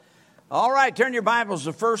All right, turn your Bibles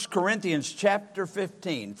to 1 Corinthians chapter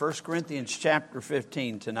 15. 1 Corinthians chapter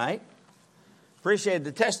 15 tonight. Appreciated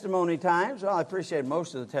the testimony times. Well, I appreciated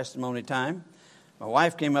most of the testimony time. My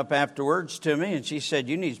wife came up afterwards to me and she said,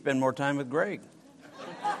 "You need to spend more time with Greg."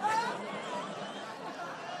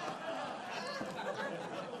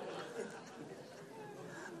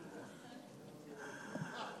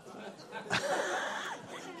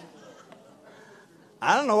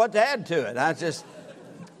 I don't know what to add to it.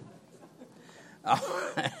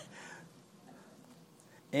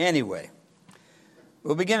 Anyway,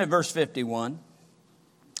 we'll begin at verse 51.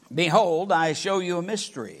 Behold, I show you a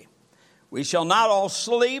mystery. We shall not all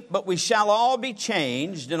sleep, but we shall all be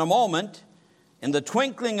changed in a moment, in the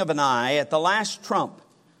twinkling of an eye, at the last trump.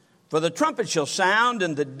 For the trumpet shall sound,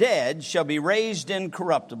 and the dead shall be raised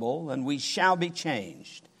incorruptible, and we shall be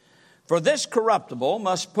changed. For this corruptible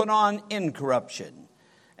must put on incorruption,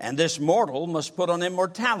 and this mortal must put on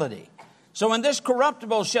immortality. So when this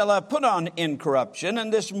corruptible shall have put on incorruption,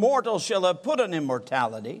 and this mortal shall have put on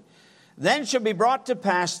immortality, then shall be brought to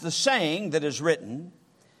pass the saying that is written,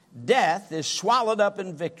 Death is swallowed up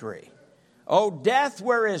in victory. O death,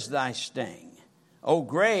 where is thy sting? O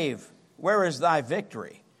grave, where is thy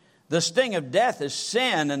victory? The sting of death is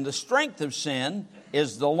sin, and the strength of sin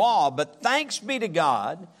is the law. But thanks be to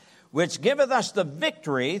God, which giveth us the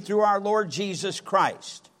victory through our Lord Jesus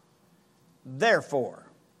Christ. Therefore,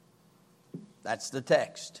 that's the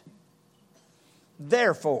text.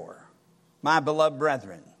 Therefore, my beloved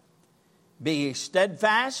brethren, be ye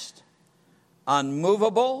steadfast,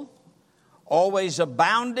 unmovable, always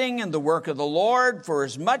abounding in the work of the Lord, for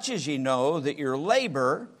as much as ye know that your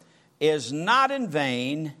labor is not in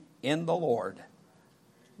vain in the Lord.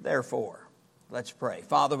 Therefore, let's pray.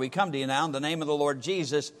 Father, we come to you now in the name of the Lord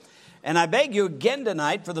Jesus. And I beg you again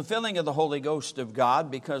tonight for the filling of the Holy Ghost of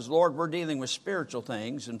God, because, Lord, we're dealing with spiritual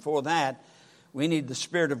things. And for that, we need the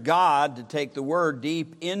Spirit of God to take the Word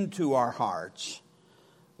deep into our hearts.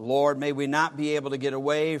 Lord, may we not be able to get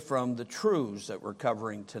away from the truths that we're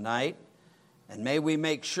covering tonight. And may we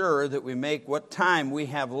make sure that we make what time we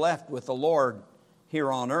have left with the Lord here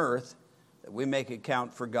on earth, that we make it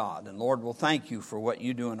count for God. And Lord, we'll thank you for what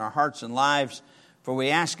you do in our hearts and lives, for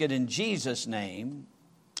we ask it in Jesus' name.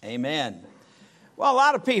 Amen. Well, a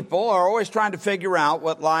lot of people are always trying to figure out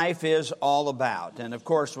what life is all about. And of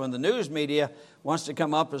course, when the news media wants to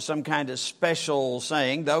come up with some kind of special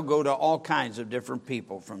saying, they'll go to all kinds of different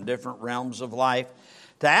people from different realms of life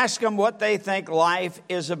to ask them what they think life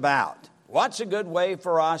is about. What's a good way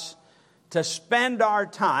for us to spend our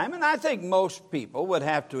time? And I think most people would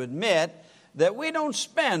have to admit that we don't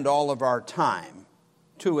spend all of our time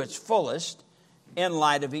to its fullest in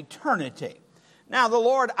light of eternity. Now, the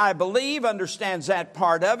Lord, I believe, understands that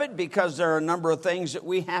part of it, because there are a number of things that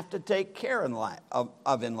we have to take care in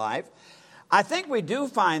life. I think we do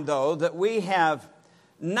find, though, that we have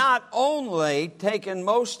not only taken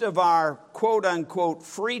most of our quote-unquote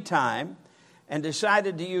free time and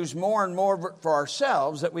decided to use more and more for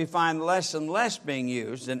ourselves, that we find less and less being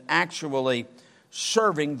used in actually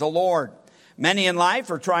serving the Lord. Many in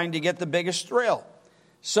life are trying to get the biggest thrill.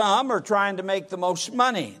 Some are trying to make the most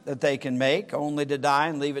money that they can make, only to die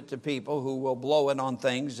and leave it to people who will blow it on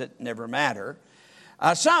things that never matter.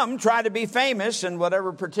 Some try to be famous in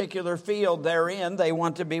whatever particular field they're in. They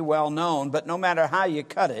want to be well known. But no matter how you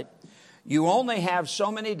cut it, you only have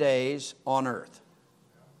so many days on earth.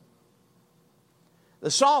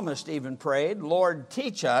 The psalmist even prayed, Lord,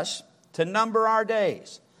 teach us to number our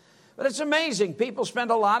days. But it's amazing. People spend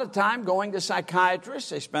a lot of time going to psychiatrists.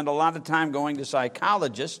 They spend a lot of time going to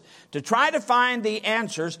psychologists to try to find the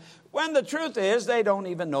answers, when the truth is they don't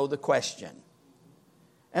even know the question.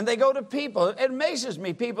 And they go to people. It amazes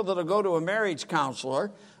me, people that'll go to a marriage counselor,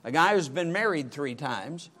 a guy who's been married 3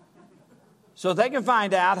 times, so they can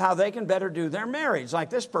find out how they can better do their marriage, like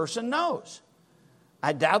this person knows.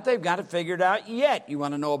 I doubt they've got it figured out yet. You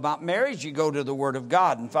want to know about marriage, you go to the Word of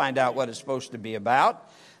God and find out what it's supposed to be about.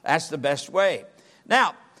 That's the best way.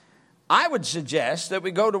 Now, I would suggest that we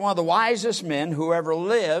go to one of the wisest men who ever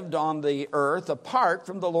lived on the earth apart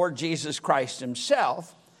from the Lord Jesus Christ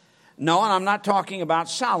himself. No, and I'm not talking about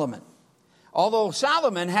Solomon. Although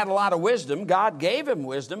Solomon had a lot of wisdom, God gave him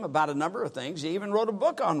wisdom about a number of things. He even wrote a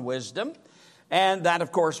book on wisdom, and that,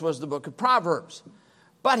 of course, was the book of Proverbs.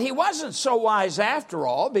 But he wasn't so wise after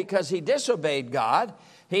all, because he disobeyed God.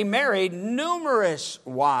 He married numerous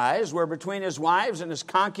wives, where between his wives and his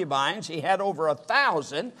concubines, he had over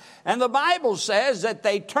 1,000. And the Bible says that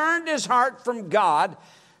they turned his heart from God.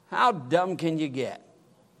 How dumb can you get?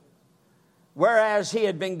 Whereas he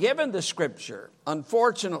had been given the scripture,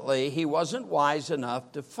 unfortunately, he wasn't wise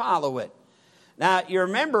enough to follow it. Now, you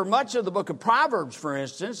remember much of the book of Proverbs, for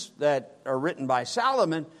instance, that are written by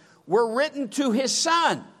Solomon, were written to his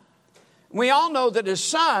son. We all know that his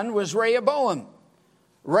son was Rehoboam.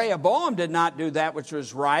 Rehoboam did not do that which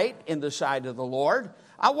was right in the sight of the Lord.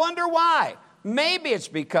 I wonder why. Maybe it's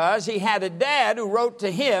because he had a dad who wrote to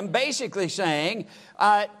him basically saying,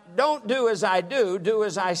 don't do as I do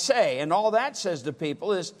as I say. And all that says to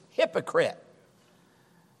people is hypocrite.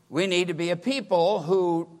 We need to be a people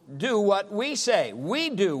who do what we say. We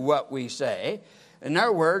do what we say. In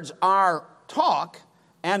other words, our talk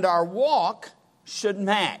and our walk should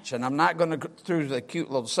match. And I'm not going to go through the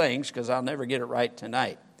cute little sayings because I'll never get it right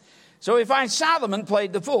tonight. So we find Solomon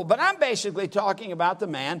played the fool. But I'm basically talking about the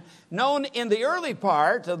man known in the early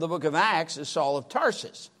part of the book of Acts as Saul of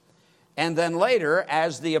Tarsus. And then later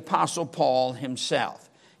as the Apostle Paul himself.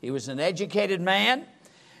 He was an educated man.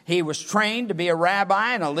 He was trained to be a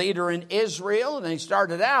rabbi and a leader in Israel. And he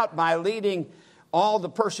started out by leading all the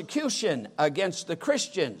persecution against the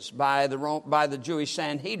Christians by the Jewish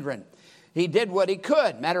Sanhedrin. He did what he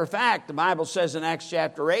could. Matter of fact, the Bible says in Acts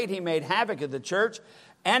chapter 8, he made havoc of the church,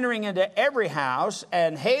 entering into every house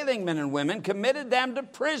and hailing men and women, committed them to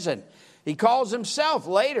prison. He calls himself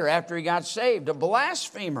later, after he got saved, a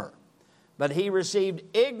blasphemer. But he received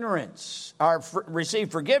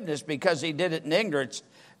received forgiveness because he did it in ignorance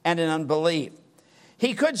and in unbelief.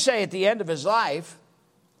 He could say at the end of his life,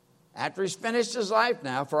 after he's finished his life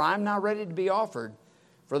now, for I'm now ready to be offered.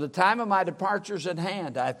 For the time of my departure is at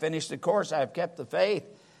hand. I have finished the course. I have kept the faith.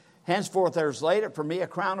 Henceforth there is laid up for me a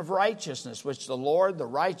crown of righteousness, which the Lord, the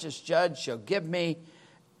righteous judge, shall give me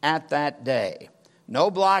at that day. No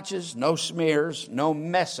blotches, no smears, no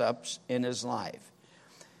mess-ups in his life.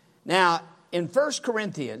 Now, in 1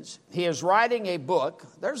 Corinthians, he is writing a book.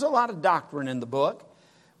 There's a lot of doctrine in the book,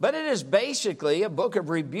 but it is basically a book of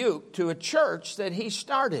rebuke to a church that he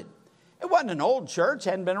started. It wasn't an old church,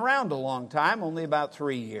 hadn't been around a long time, only about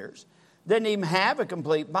 3 years. Didn't even have a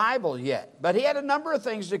complete Bible yet. But he had a number of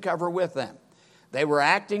things to cover with them. They were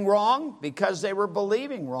acting wrong because they were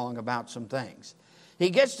believing wrong about some things.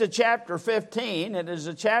 He gets to chapter 15. It is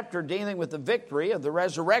a chapter dealing with the victory of the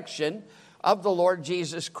resurrection of the Lord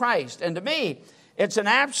Jesus Christ. And to me, it's an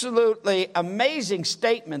absolutely amazing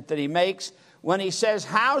statement that he makes when he says,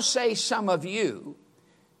 how say some of you?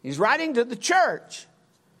 He's writing to the church.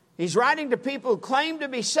 He's writing to people who claim to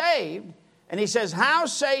be saved. And he says, how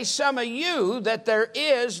say some of you that there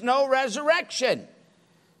is no resurrection?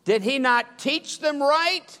 Did he not teach them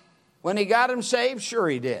right when he got them saved? Sure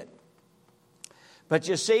he did. But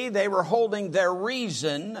you see, they were holding their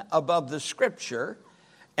reason above the Scripture,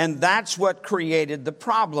 and that's what created the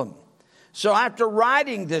problem. So after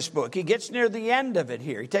writing this book, he gets near the end of it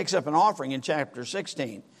here. He takes up an offering in chapter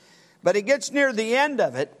 16. But he gets near the end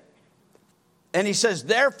of it, and he says,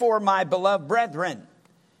 therefore, my beloved brethren,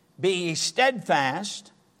 be ye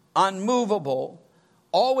steadfast, unmovable,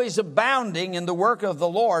 always abounding in the work of the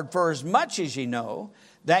Lord, for as much as ye know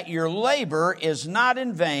that your labor is not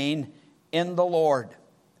in vain in the Lord.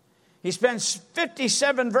 He spends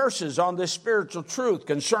 57 verses on this spiritual truth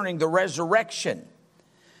concerning the resurrection.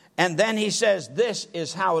 And then he says, this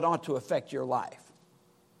is how it ought to affect your life.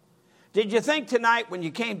 Did you think tonight when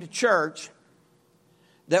you came to church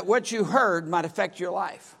that what you heard might affect your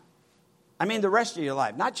life? I mean, the rest of your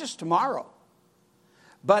life, not just tomorrow,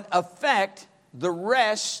 but affect the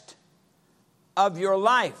rest of your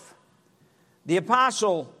life. The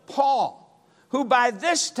Apostle Paul, who by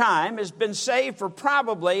this time has been saved for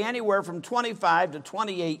probably anywhere from 25 to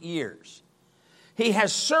 28 years, he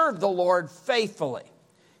has served the Lord faithfully.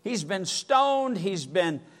 He's been stoned, he's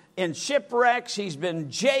been in shipwrecks, he's been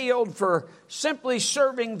jailed for simply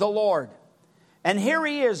serving the Lord. And here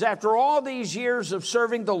he is after all these years of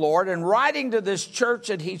serving the Lord and writing to this church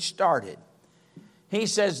that he started. He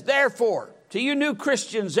says, therefore, to you new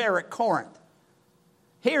Christians there at Corinth,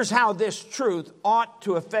 here's how this truth ought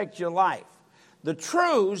to affect your life. The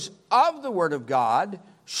truths of the Word of God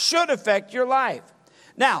should affect your life.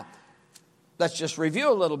 Now, let's just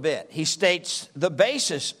review a little bit. He states the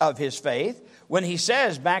basis of his faith when he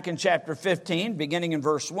says back in chapter 15, beginning in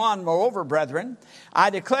verse 1, moreover, brethren, I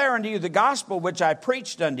declare unto you the gospel which I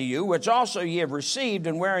preached unto you, which also ye have received,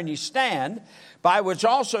 and wherein ye stand, by which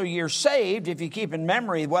also ye are saved, if ye keep in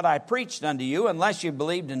memory what I preached unto you, unless you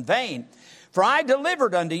believed in vain. For I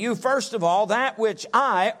delivered unto you, first of all, that which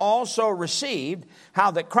I also received,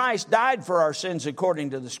 how that Christ died for our sins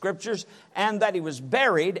according to the Scriptures, and that he was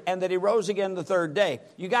buried, and that he rose again the third day.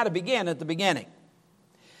 You got to begin at the beginning.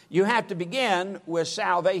 You have to begin with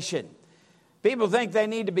salvation. People think they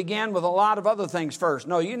need to begin with a lot of other things first.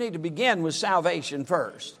 No, you need to begin with salvation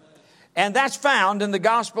first. And that's found in the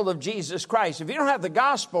gospel of Jesus Christ. If you don't have the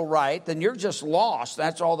gospel right, then you're just lost.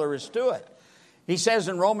 That's all there is to it. He says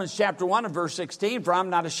in Romans chapter 1 and verse 16, for I'm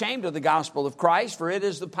not ashamed of the gospel of Christ, for it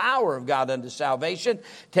is the power of God unto salvation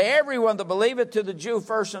to everyone that believeth, to the Jew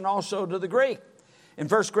first and also to the Greek. In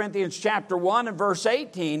 1 Corinthians chapter 1 and verse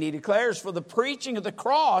 18, he declares, for the preaching of the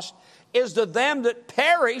cross is to them that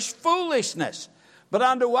perish foolishness, but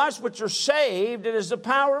unto us which are saved it is the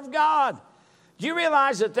power of God. Do you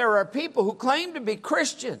realize that there are people who claim to be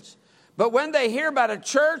Christians, but when they hear about a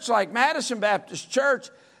church like Madison Baptist Church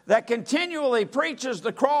that continually preaches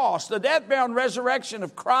the cross, the death, burial, and resurrection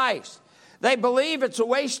of Christ, they believe it's a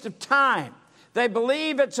waste of time. They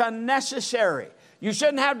believe it's unnecessary. You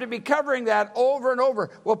shouldn't have to be covering that over and over.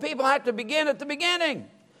 Well, people have to begin at the beginning.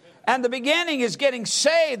 And the beginning is getting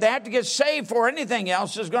saved. They have to get saved before anything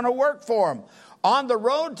else is going to work for them. On the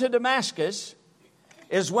road to Damascus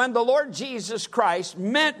is when the Lord Jesus Christ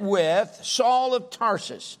met with Saul of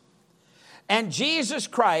Tarsus. And Jesus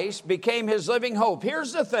Christ became his living hope.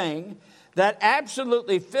 Here's the thing that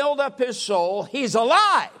absolutely filled up his soul. He's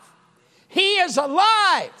alive. He is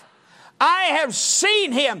alive. I have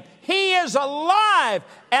seen him. He is alive.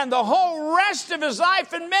 And the whole rest of his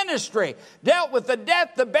life and ministry dealt with the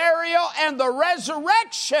death, the burial, and the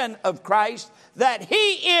resurrection of Christ, that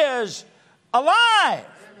he is alive.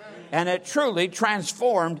 And it truly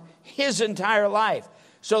transformed his entire life,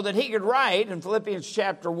 so that he could write in Philippians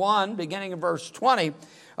chapter 1, beginning in verse 20,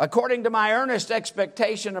 according to my earnest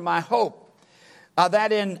expectation and my hope,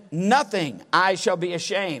 that in nothing I shall be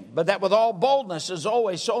ashamed, but that with all boldness as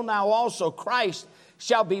always, so now also Christ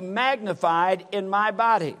shall be magnified in my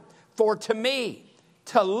body. For to me,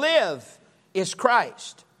 to live is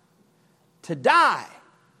Christ. To die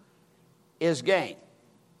is gain.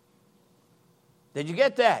 Did you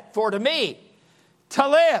get that? For to me, to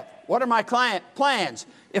live. What are my plans?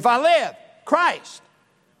 If I live, Christ.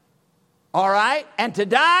 All right? And to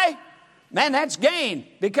die, man, that's gain.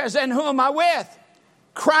 Because then who am I with?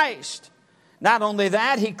 Christ. Not only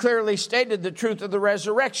that, he clearly stated the truth of the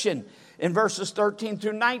resurrection in verses 13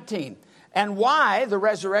 through 19. And why the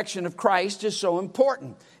resurrection of Christ is so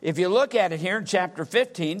important. If you look at it here in chapter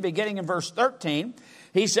 15, beginning in verse 13,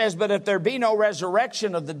 he says, but if there be no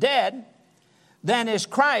resurrection of the dead, then is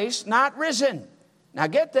Christ not risen. Now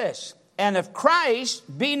get this. And if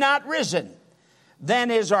Christ be not risen, then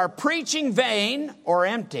is our preaching vain or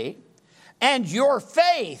empty, and your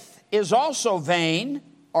faith is also vain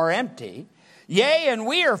or empty. Yea, and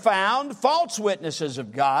we are found false witnesses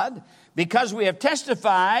of God, because we have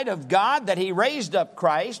testified of God that he raised up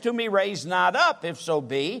Christ, whom he raised not up, if so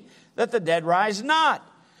be that the dead rise not.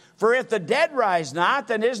 For if the dead rise not,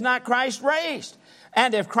 then is not Christ raised.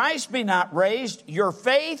 And if Christ be not raised, your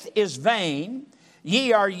faith is vain.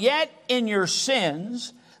 Ye are yet in your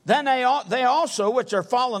sins. Then they also, which are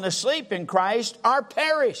fallen asleep in Christ, are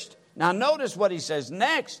perished. Now notice what he says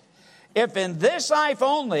next. If in this life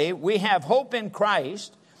only we have hope in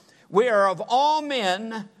Christ, we are of all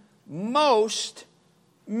men most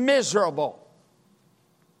miserable.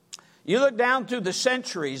 You look down through the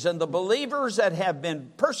centuries, and the believers that have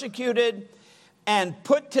been persecuted and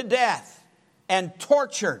put to death and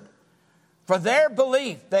tortured for their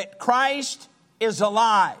belief that Christ is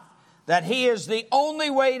alive, that he is the only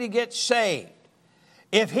way to get saved.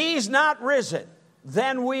 If he's not risen,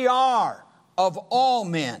 then we are of all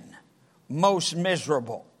men most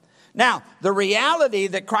miserable. Now, the reality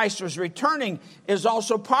that Christ was returning is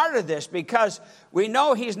also part of this, because we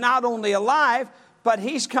know he's not only alive, but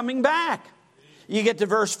he's coming back. You get to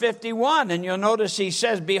verse 51, and you'll notice he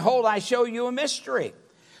says, behold, I show you a mystery.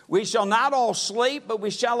 We shall not all sleep, but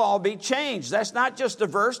we shall all be changed. That's not just a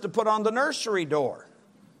verse to put on the nursery door.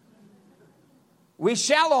 We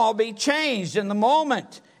shall all be changed in a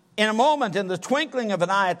moment, in the twinkling of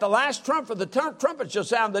an eye. At the last trumpet, the trumpet shall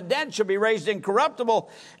sound, the dead shall be raised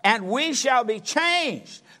incorruptible, and we shall be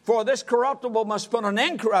changed. For this corruptible must put on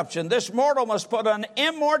incorruption, this mortal must put on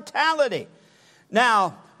immortality.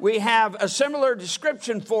 Now, we have a similar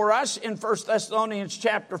description for us in 1 Thessalonians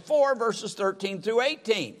chapter 4, verses 13 through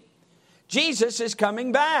 18. Jesus is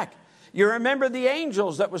coming back. You remember the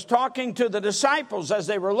angels that was talking to the disciples as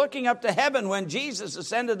they were looking up to heaven when Jesus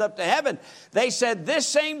ascended up to heaven. They said, this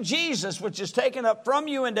same Jesus which is taken up from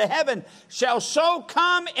you into heaven shall so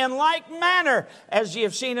come in like manner as ye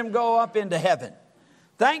have seen him go up into heaven.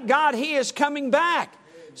 Thank God he is coming back.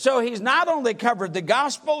 So he's not only covered the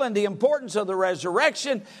gospel and the importance of the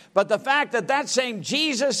resurrection, but the fact that that same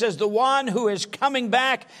Jesus is the one who is coming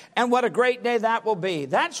back, and what a great day that will be.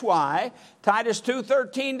 That's why Titus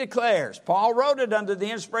 2:13 declares, Paul wrote it under the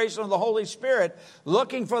inspiration of the Holy Spirit,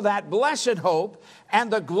 looking for that blessed hope and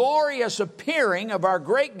the glorious appearing of our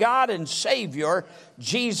great God and Savior,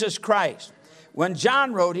 Jesus Christ. When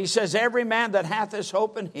John wrote, he says, every man that hath this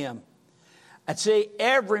hope in him. And see,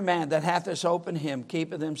 every man that hath this hope in him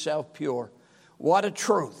keepeth himself pure. What a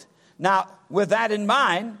truth. Now, with that in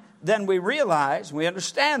mind, then we realize, we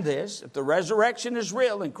understand this, if the resurrection is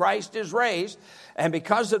real and Christ is raised, and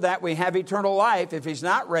because of that we have eternal life. If he's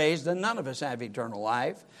not raised, then none of us have eternal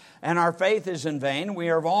life. And our faith is in vain. We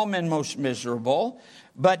are of all men most miserable.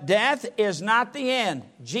 But death is not the end.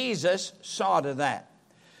 Jesus saw to that.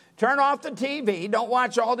 Turn off the TV. Don't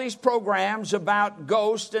watch all these programs about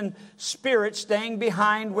ghosts and spirits staying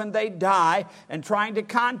behind when they die and trying to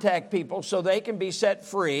contact people so they can be set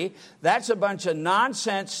free. That's a bunch of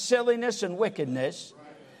nonsense, silliness, and wickedness.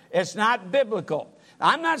 It's not biblical.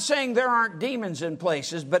 I'm not saying there aren't demons in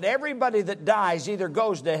places, but everybody that dies either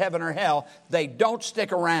goes to heaven or hell. They don't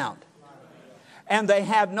stick around. And they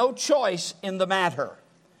have no choice in the matter.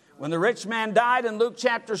 When the rich man died in Luke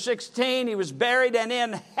chapter 16, he was buried, and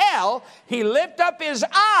in hell he lifted up his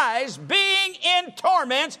eyes, being in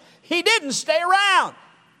torments. He didn't stay around.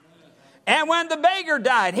 And when the beggar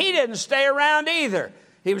died, he didn't stay around either.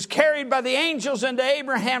 He was carried by the angels into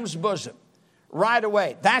Abraham's bosom right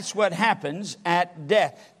away. That's what happens at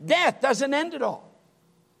death. Death doesn't end at all.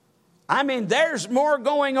 I mean, there's more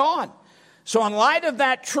going on. So in light of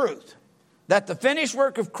that truth, that the finished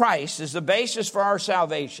work of Christ is the basis for our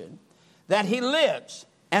salvation, that he lives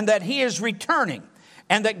and that he is returning,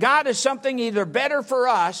 and that God is something either better for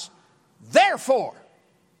us, therefore,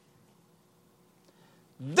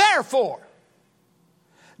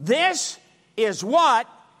 this is what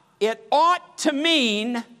it ought to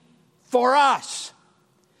mean for us.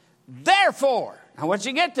 Therefore, now once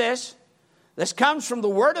you get this, this comes from the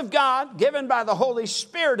Word of God, given by the Holy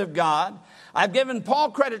Spirit of God. I've given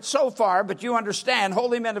Paul credit so far, but you understand,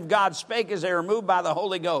 holy men of God spake as they were moved by the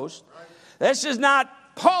Holy Ghost. This is not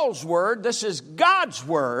Paul's word, this is God's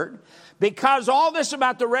word, because all this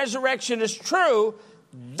about the resurrection is true.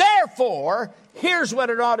 Therefore, here's what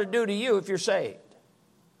it ought to do to you if you're saved.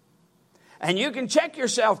 And you can check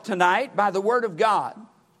yourself tonight by the Word of God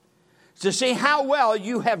to see how well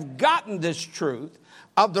you have gotten this truth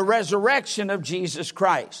of the resurrection of Jesus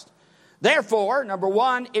Christ. Therefore, number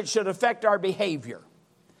one, it should affect our behavior.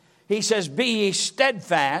 He says, be ye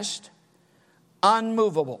steadfast,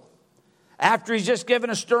 unmovable. After he's just given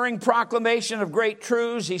a stirring proclamation of great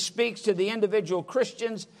truths, he speaks to the individual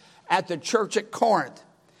Christians at the church at Corinth.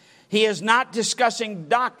 He is not discussing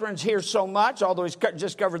doctrines here so much, although he's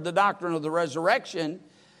just covered the doctrine of the resurrection.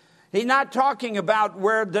 He's not talking about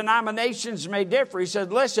where denominations may differ. He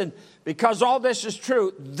said, listen, because all this is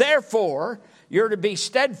true, therefore, you're to be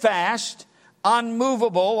steadfast,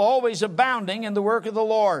 unmovable, always abounding in the work of the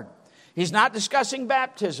Lord. He's not discussing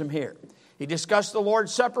baptism here. He discussed the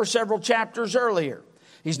Lord's Supper several chapters earlier.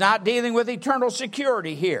 He's not dealing with eternal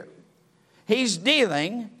security here. He's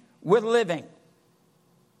dealing with living.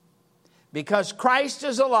 Because Christ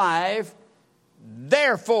is alive,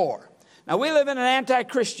 therefore. Now, we live in an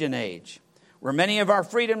anti-Christian age where many of our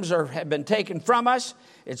freedoms have been taken from us.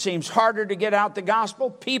 It seems harder to get out the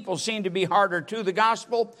gospel. People seem to be harder to the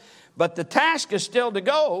gospel. But the task is still to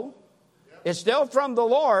go. It's still from the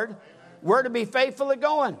Lord. We're to be faithful at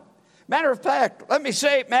going. Matter of fact, let me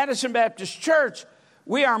say, Madison Baptist Church,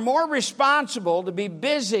 we are more responsible to be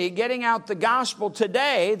busy getting out the gospel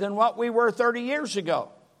today than what we were 30 years ago.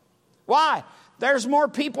 Why? There's more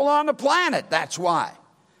people on the planet, that's why.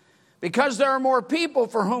 Because there are more people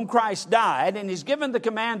for whom Christ died, and he's given the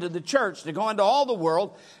command to the church to go into all the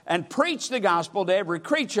world and preach the gospel to every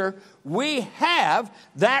creature, we have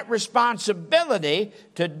that responsibility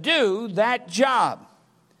to do that job.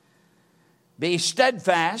 Be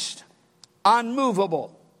steadfast,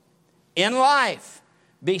 unmovable in life.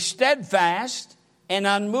 Be steadfast and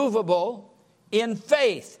unmovable in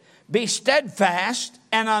faith. Be steadfast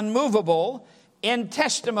and unmovable in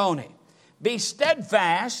testimony. Be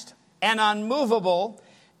steadfast and unmovable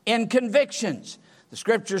in convictions. The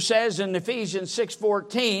scripture says in Ephesians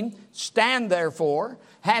 6:14, stand therefore,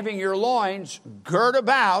 having your loins girt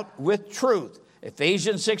about with truth.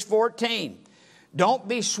 Ephesians 6:14. Don't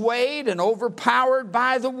be swayed and overpowered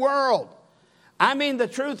by the world. I mean, the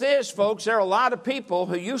truth is, folks, there are a lot of people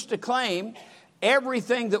who used to claim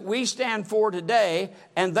everything that we stand for today,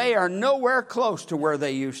 and they are nowhere close to where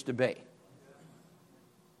they used to be.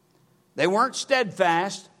 They weren't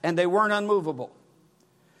steadfast, and they weren't unmovable.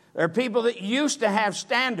 There are people that used to have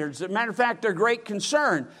standards. As a matter of fact, their great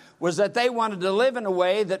concern was that they wanted to live in a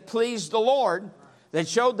way that pleased the Lord, that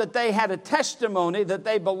showed that they had a testimony, that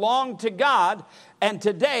they belonged to God. And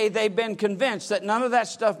today they've been convinced that none of that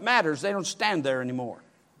stuff matters. They don't stand there anymore.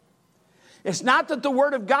 It's not that the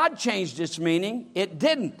Word of God changed its meaning. It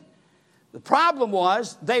didn't. The problem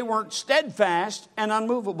was they weren't steadfast and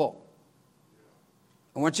unmovable.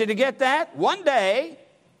 I want you to get that. One day,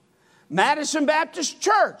 Madison Baptist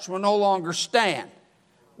Church will no longer stand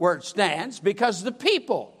where it stands because the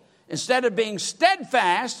people, instead of being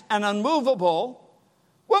steadfast and unmovable,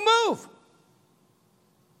 will move.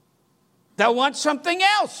 They'll want something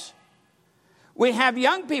else. We have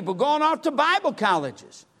young people going off to Bible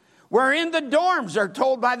colleges, where in the dorms they're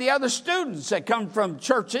told by the other students that come from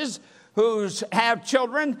churches who have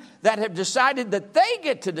children that have decided that they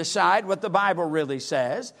get to decide what the Bible really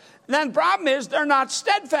says. And then the problem is they're not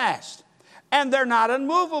steadfast and they're not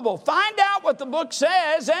unmovable. Find out what the book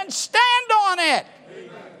says and stand on it. Amen.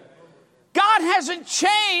 God hasn't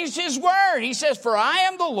changed His word. He says, for I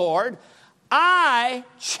am the Lord, I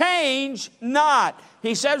change not.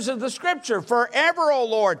 He says in the scripture, forever, O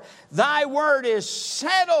Lord, thy word is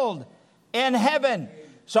settled in heaven.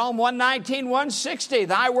 Psalm 119, 160,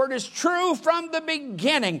 thy word is true from the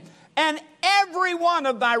beginning, and every one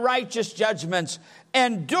of thy righteous judgments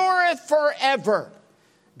endureth forever.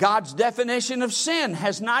 God's definition of sin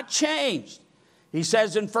has not changed. He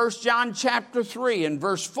says in 1 John chapter 3 and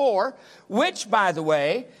verse 4, which, by the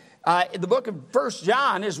way, the book of 1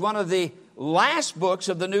 John is one of the last books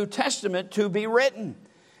of the New Testament to be written.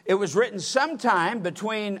 It was written sometime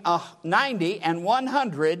between 90 and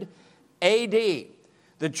 100 A.D.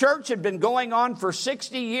 The church had been going on for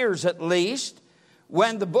 60 years at least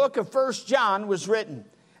when the book of 1 John was written.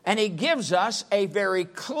 And he gives us a very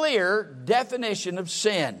clear definition of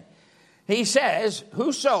sin. He says,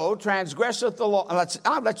 whoso transgresseth the law.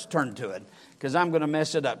 Let's turn to it, because I'm going to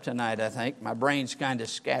mess it up tonight, I think. My brain's kind of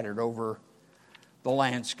scattered over the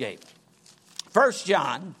landscape. 1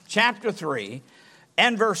 John chapter 3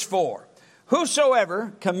 and verse 4.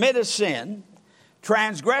 Whosoever committeth sin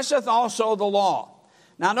transgresseth also the law.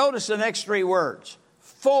 Now notice the next three words.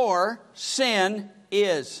 For sin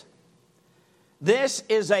is. This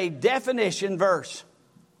is a definition verse.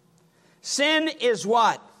 Sin is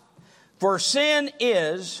what? For sin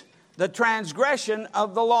is the transgression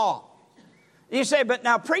of the law. You say, but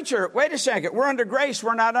now preacher, wait a second. We're under grace.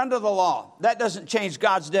 We're not under the law. That doesn't change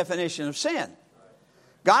God's definition of sin.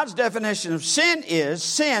 God's definition of sin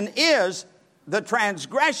is the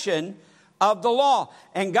transgression of the law.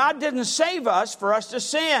 And God didn't save us for us to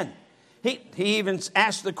sin. He even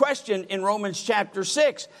asked the question in Romans chapter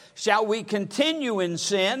 6, shall we continue in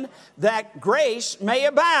sin that grace may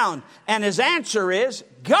abound? And his answer is,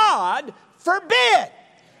 God forbid.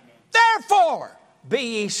 Therefore,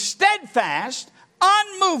 be ye steadfast,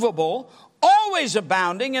 unmovable, always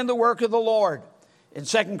abounding in the work of the Lord. In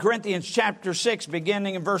 2 Corinthians chapter 6,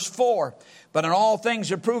 beginning in verse 4, but in all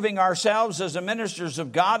things approving ourselves as the ministers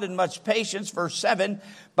of God in much patience, verse 7,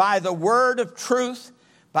 by the word of truth,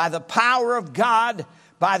 by the power of God,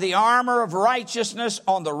 by the armor of righteousness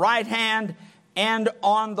on the right hand and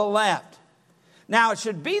on the left. Now, it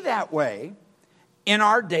should be that way in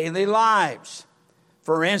our daily lives.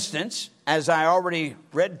 For instance, as I already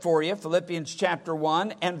read for you, Philippians chapter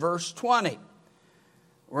 1 and verse 20,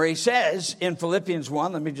 where he says in Philippians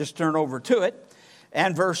 1, let me just turn over to it,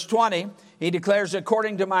 and verse 20, he declares,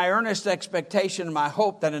 according to my earnest expectation and my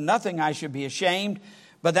hope that in nothing I should be ashamed,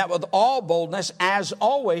 but that with all boldness, as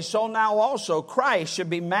always, so now also Christ should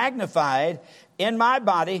be magnified in my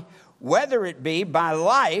body, whether it be by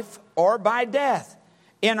life or by death.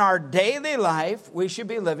 In our daily life, we should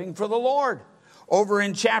be living for the Lord. Over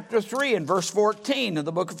in chapter 3 and verse 14 of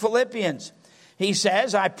the book of Philippians, he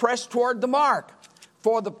says, I press toward the mark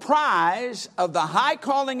for the prize of the high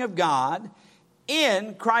calling of God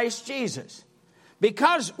in Christ Jesus.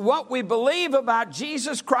 Because what we believe about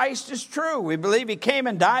Jesus Christ is true. We believe he came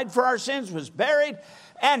and died for our sins, was buried,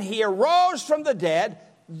 and he arose from the dead.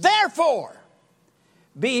 Therefore,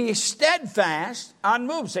 be steadfast,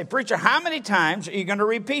 unmoved. Say, preacher, how many times are you going to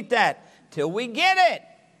repeat that? Till we get it.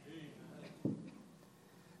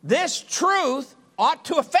 This truth ought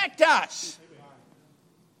to affect us.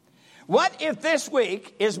 What if this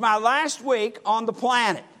week is my last week on the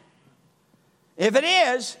planet? If it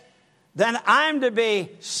is, then I'm to be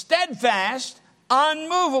steadfast,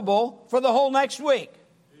 unmovable for the whole next week.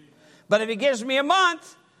 But if he gives me a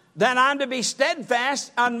month, then I'm to be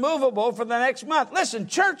steadfast, unmovable for the next month. Listen,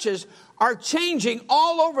 churches are changing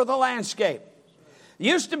all over the landscape.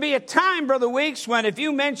 Used to be a time, Brother Weeks, when if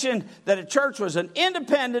you mentioned that a church was an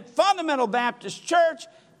independent, fundamental Baptist church,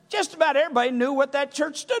 just about everybody knew what that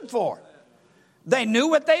church stood for. They knew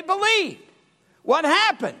what they believed. What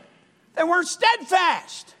happened? They weren't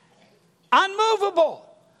steadfast, unmovable,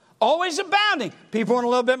 always abounding. People want a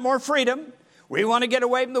little bit more freedom. We want to get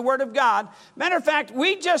away from the Word of God. Matter of fact,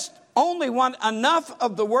 we just only want enough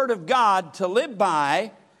of the Word of God to live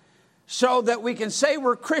by so that we can say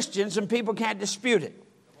we're Christians and people can't dispute it.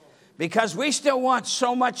 Because we still want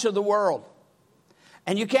so much of the world.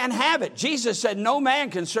 And you can't have it. Jesus said no man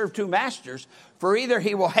can serve two masters, for either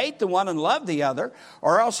he will hate the one and love the other,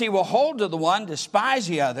 or else he will hold to the one, despise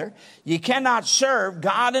the other. You cannot serve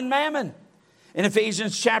God and mammon. In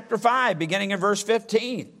Ephesians chapter 5, beginning in verse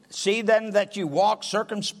 15, see then that you walk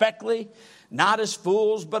circumspectly, not as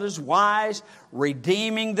fools, but as wise,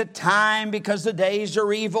 redeeming the time, because the days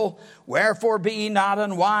are evil. Wherefore be ye not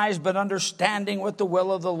unwise, but understanding what the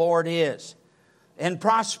will of the Lord is. In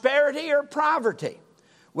prosperity or poverty,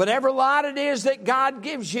 whatever lot it is that God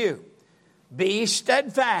gives you, be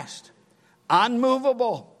steadfast,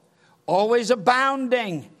 unmovable, always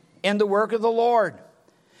abounding in the work of the Lord.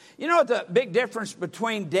 You know what the big difference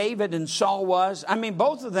between David and Saul was? I mean,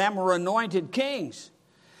 both of them were anointed kings.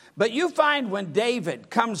 But you find when David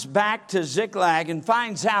comes back to Ziklag and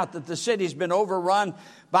finds out that the city's been overrun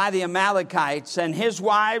by the Amalekites, and his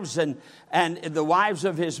wives and the wives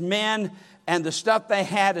of his men and the stuff they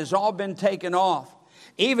had has all been taken off.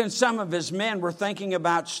 Even some of his men were thinking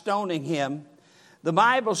about stoning him. The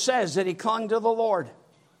Bible says that he clung to the Lord.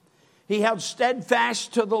 He held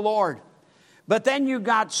steadfast to the Lord. But then you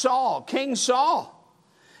got Saul, King Saul.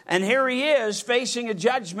 And here he is facing a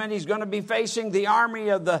judgment. He's going to be facing the army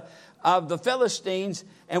of the Philistines.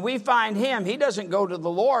 And we find him, he doesn't go to the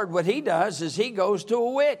Lord. What he does is he goes to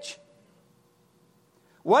a witch.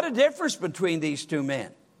 What a difference between these two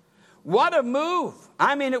men. What a move.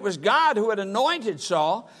 I mean, it was God who had anointed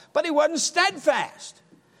Saul, but he wasn't steadfast.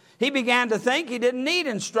 He began to think he didn't need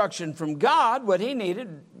instruction from God. What he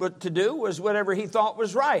needed to do was whatever he thought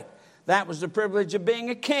was right. That was the privilege of being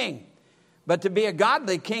a king. But to be a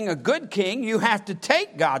godly king, a good king, you have to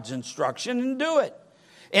take God's instruction and do it.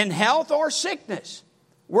 In health or sickness,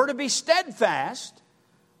 we're to be steadfast,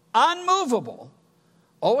 unmovable,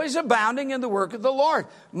 always abounding in the work of the Lord.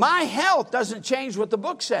 My health doesn't change what the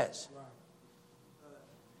book says.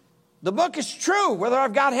 The book is true whether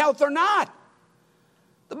I've got health or not.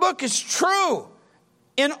 The book is true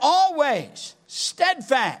in all ways,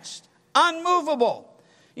 steadfast, unmovable.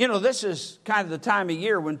 You know, this is kind of the time of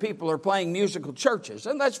year when people are playing musical churches.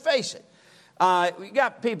 And let's face it, we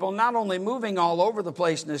got people not only moving all over the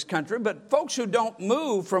place in this country, but folks who don't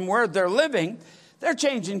move from where they're living, they're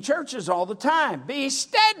changing churches all the time. Be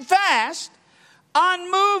steadfast,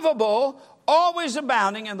 unmovable, always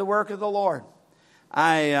abounding in the work of the Lord.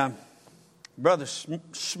 Brother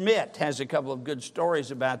Schmidt has a couple of good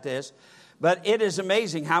stories about this, but it is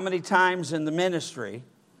amazing how many times in the ministry,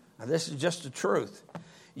 now this is just the truth,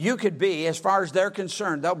 you could be, as far as they're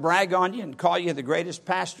concerned, they'll brag on you and call you the greatest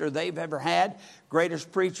pastor they've ever had,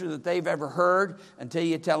 greatest preacher that they've ever heard, until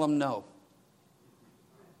you tell them no.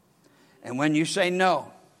 And when you say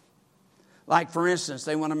no, like for instance,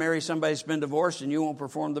 they want to marry somebody that's been divorced and you won't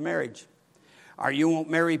perform the marriage. Or you won't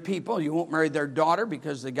marry people, you won't marry their daughter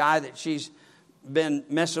because the guy that she's been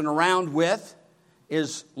messing around with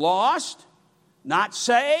is lost, not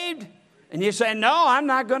saved, and you say, no, I'm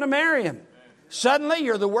not going to marry him. Suddenly,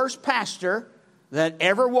 you're the worst pastor that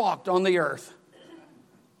ever walked on the earth.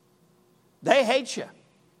 They hate you.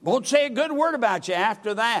 Won't say a good word about you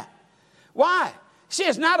after that. Why? See,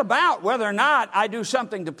 it's not about whether or not I do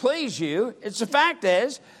something to please you. It's the fact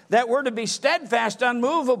is that we're to be steadfast,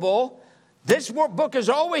 unmovable. This book is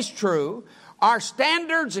always true. Our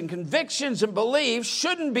standards and convictions and beliefs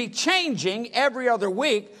shouldn't be changing every other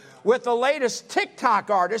week with the latest TikTok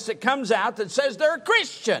artist that comes out that says they're a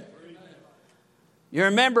Christian. You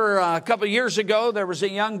remember a couple of years ago, there was a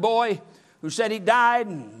young boy who said he died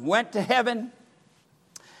and went to heaven.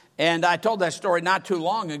 And I told that story not too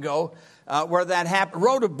long ago where that happened.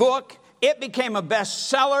 Wrote a book. It became a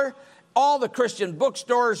bestseller. All the Christian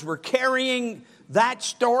bookstores were carrying that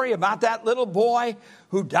story about that little boy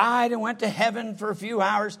who died and went to heaven for a few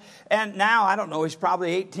hours. And now, I don't know, he's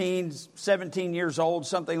probably 18, 17 years old,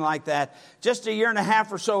 something like that. Just a year and a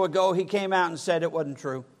half or so ago, he came out and said it wasn't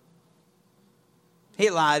true. He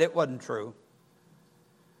lied. It wasn't true.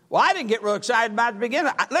 Well, I didn't get real excited about it to begin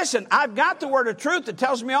with. Listen, I've got the word of truth that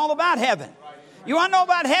tells me all about heaven. You want to know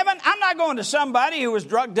about heaven? I'm not going to somebody who was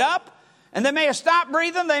drugged up, and they may have stopped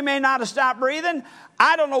breathing. They may not have stopped breathing.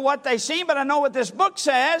 I don't know what they've seen, but I know what this book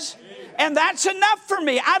says. And that's enough for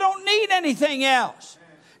me. I don't need anything else.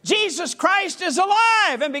 Jesus Christ is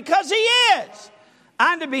alive, and because he is,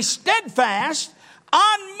 I'm to be steadfast,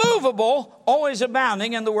 unmovable, always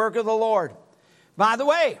abounding in the work of the Lord. By the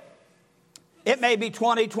way, it may be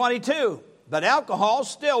 2022, but alcohol's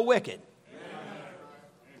still wicked.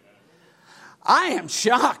 I am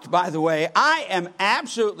shocked, by the way. I am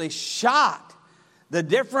absolutely shocked. The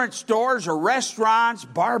different stores or restaurants,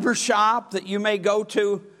 barbershop that you may go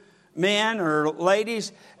to, men or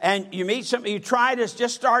ladies, and you meet somebody, you try to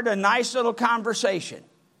just start a nice little conversation.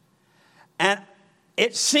 And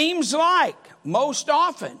it seems like most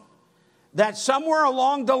often that somewhere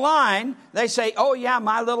along the line, they say, oh yeah,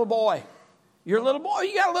 my little boy. Your little boy?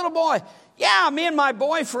 You got a little boy? Yeah, me and my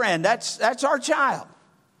boyfriend. That's our child.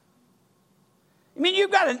 You mean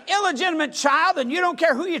you've got an illegitimate child and you don't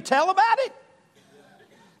care who you tell about it?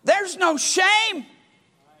 There's no shame.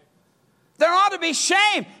 There ought to be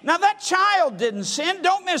shame. Now, that child didn't sin.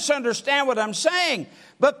 Don't misunderstand what I'm saying.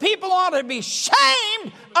 But people ought to be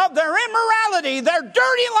shamed of their immorality, their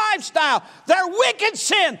dirty lifestyle, their wicked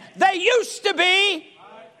sin. They used to be.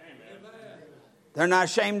 They're not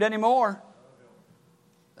ashamed anymore.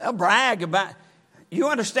 They'll brag about. You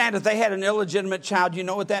understand if they had an illegitimate child, you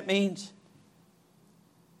know what that means?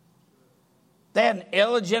 They had an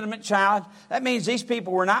illegitimate child. That means these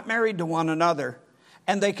people were not married to one another.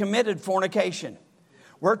 And they committed fornication.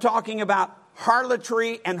 We're talking about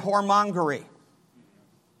harlotry and whoremongery.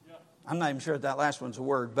 I'm not even sure if that last one's a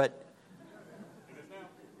word, but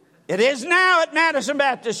it is now at Madison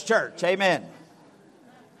Baptist Church. Amen.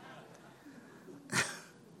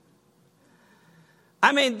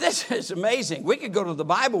 I mean, this is amazing. We could go to the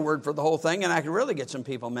Bible word for the whole thing, and I could really get some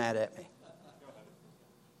people mad at me.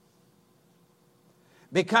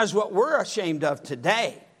 Because what we're ashamed of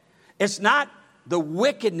today, it's not the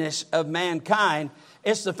wickedness of mankind.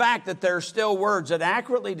 It's the fact that there are still words that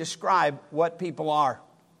accurately describe what people are.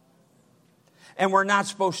 And we're not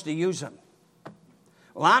supposed to use them.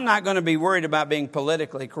 Well, I'm not going to be worried about being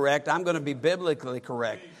politically correct. I'm going to be biblically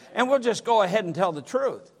correct. And we'll just go ahead and tell the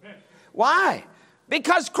truth. Why?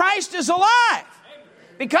 Because Christ is alive.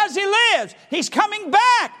 Because he lives. He's coming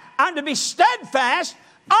back. I'm to be steadfast,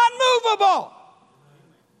 unmovable.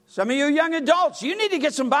 Some of you young adults, you need to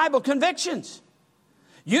get some Bible convictions.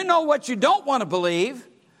 You know what you don't want to believe,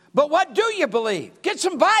 but what do you believe? Get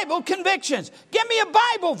some Bible convictions. Give me a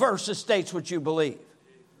Bible verse that states what you believe.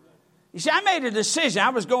 You see, I made a decision. I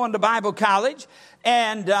was going to Bible college,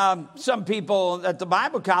 and some people at the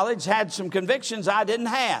Bible college had some convictions I didn't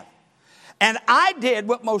have. And I did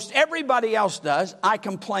what most everybody else does. I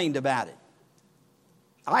complained about it.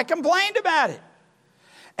 I complained about it.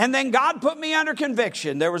 And then God put me under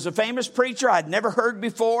conviction. There was a famous preacher I'd never heard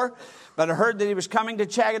before, but I heard that he was coming to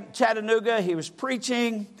Chattanooga. He was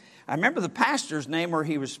preaching. I remember the pastor's name where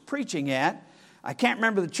he was preaching at. I can't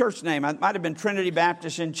remember the church name. It might have been Trinity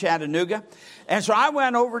Baptist in Chattanooga. And so I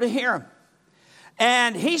went over to hear him.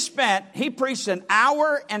 And he preached an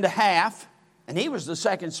hour and a half, and he was the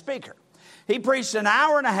second speaker. He preached an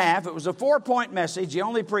hour and a half. It was a 4-point message. He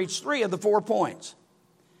only preached 3 of the 4 points.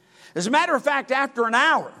 As a matter of fact, after an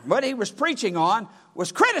hour, what he was preaching on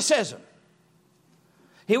was criticism.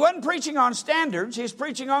 He wasn't preaching on standards. He was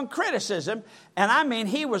preaching on criticism. And I mean,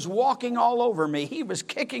 he was walking all over me. He was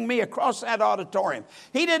kicking me across that auditorium.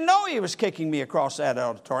 He didn't know he was kicking me across that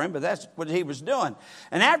auditorium, but that's what he was doing.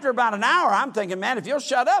 And after about an hour, I'm thinking, man, if you'll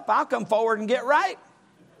shut up, I'll come forward and get right.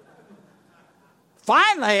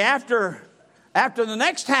 Finally, after the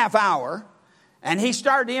next half hour, and he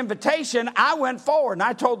started the invitation, I went forward and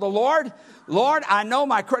I told the Lord, Lord, I know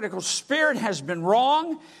my critical spirit has been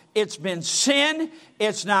wrong. It's been sin.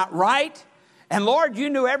 It's not right. And Lord, you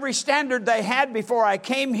knew every standard they had before I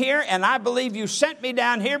came here. And I believe you sent me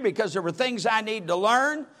down here because there were things I need to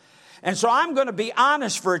learn. And so I'm going to be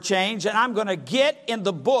honest for a change. And I'm going to get in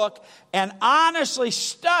the book and honestly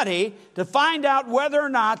study to find out whether or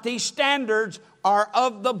not these standards are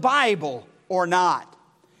of the Bible or not.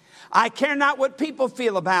 I care not what people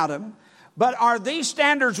feel about them, but are these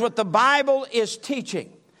standards what the Bible is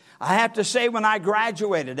teaching? I have to say, when I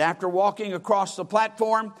graduated, after walking across the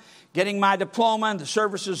platform, getting my diploma, and the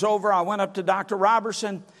service is over, I went up to Dr.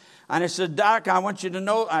 Robertson, and I said, Doc, I want you to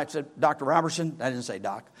know, I said, Dr. Robertson, I didn't say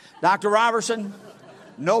Doc. Dr. Robertson,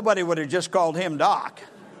 nobody would have just called him Doc.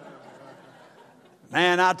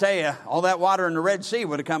 Man, I'll tell you, all that water in the Red Sea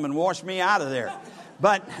would have come and washed me out of there.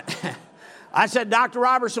 But I said, Dr.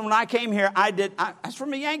 Robertson, when I came here, I was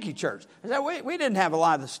from a Yankee church. I said, we didn't have a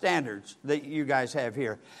lot of the standards that you guys have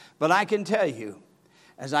here. But I can tell you,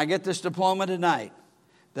 as I get this diploma tonight,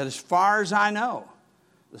 that as far as I know,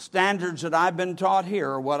 The standards that I've been taught here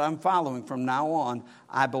are what I'm following from now on.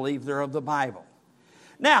 I believe they're of the Bible.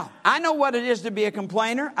 Now, I know what it is to be a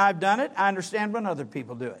complainer. I've done it. I understand when other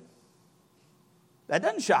people do it. That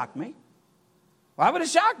doesn't shock me. Why would it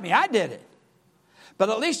shock me? I did it. But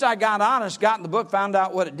at least I got honest, got in the book, found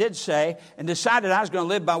out what it did say, and decided I was going to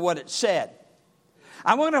live by what it said.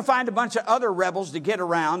 I'm going to find a bunch of other rebels to get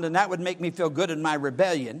around, and that would make me feel good in my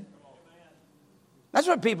rebellion. That's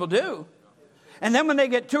what people do. And then when they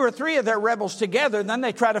get 2 or 3 of their rebels together, then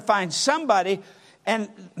they try to find somebody. And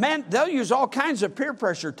man, they'll use all kinds of peer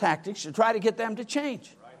pressure tactics to try to get them to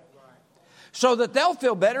change. So that they'll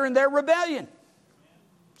feel better in their rebellion.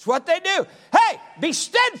 It's what they do. Hey, be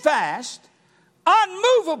steadfast,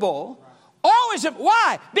 unmovable, always.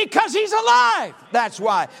 Why? Because he's alive. That's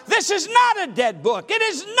why. This is not a dead book. It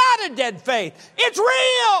is not a dead faith. It's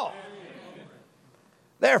real.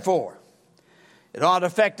 Therefore, it ought to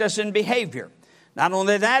affect us in behavior. Not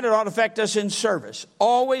only that, it ought to affect us in service.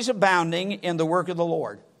 Always abounding in the work of the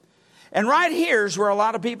Lord. And right here's where a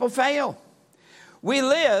lot of people fail. We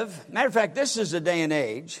live, matter of fact, this is a day and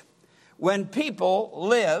age when people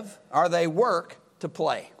live or they work to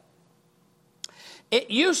play.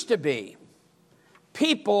 It used to be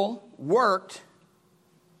people worked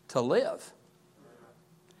to live.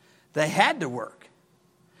 They had to work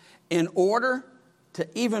in order to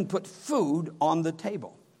even put food on the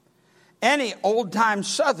table. Any old-time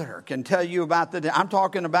Southerner can tell you about I'm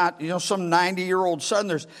talking about, some 90-year-old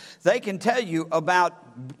Southerners. They can tell you about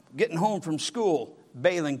getting home from school,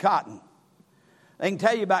 baling cotton. They can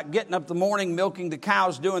tell you about getting up in the morning, milking the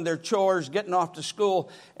cows, doing their chores, getting off to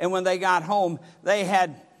school. And when they got home, they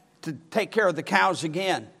had to take care of the cows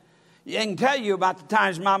again. They can tell you about the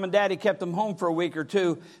times Mom and Daddy kept them home for a week or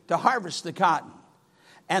two to harvest the cotton.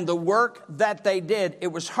 And the work that they did, it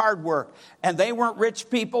was hard work. And they weren't rich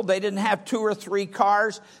people. They didn't have 2 or 3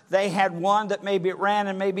 cars. They had one that maybe it ran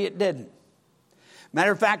and maybe it didn't.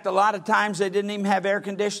 Matter of fact, a lot of times they didn't even have air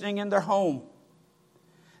conditioning in their home.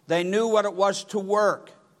 They knew what it was to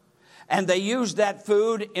work. And they used that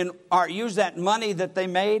used that money that they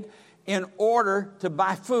made in order to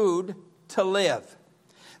buy food to live.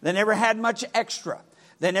 They never had much extra.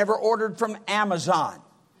 They never ordered from Amazon.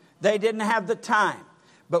 They didn't have the time.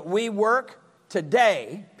 But we work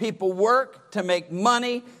today. People work to make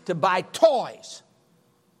money, to buy toys,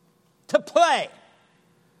 to play.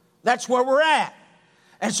 That's where we're at.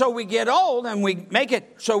 And so we get old and we make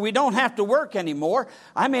it so we don't have to work anymore.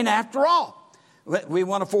 I mean, after all, we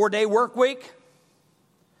want a 4-day work week.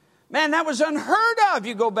 Man, that was unheard of.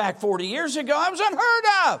 You go back 40 years ago, that was unheard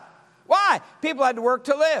of. Why? People had to work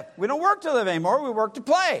to live. We don't work to live anymore. We work to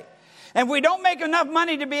play. And if we don't make enough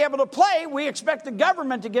money to be able to play, we expect the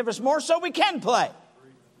government to give us more so we can play.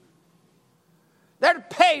 They're to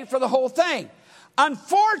pay for the whole thing.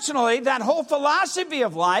 Unfortunately, that whole philosophy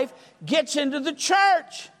of life gets into the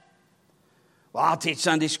church. Well, I'll teach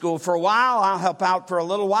Sunday school for a while. I'll help out for a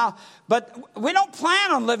little while. But we don't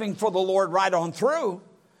plan on living for the Lord right on through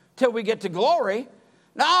till we get to glory.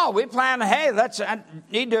 No, we plan, hey, I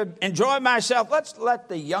need to enjoy myself. Let's let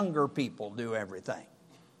the younger people do everything.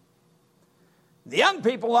 The young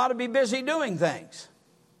people ought to be busy doing things.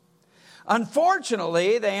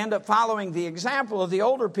 Unfortunately, they end up following the example of the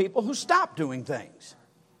older people who stopped doing things.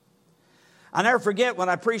 I'll never forget when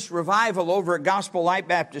I preached revival over at Gospel Light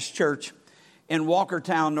Baptist Church in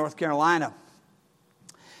Walkertown, North Carolina.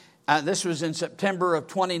 This was in September of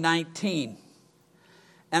 2019.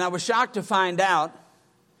 And I was shocked to find out,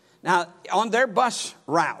 now on their bus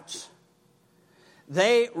routes,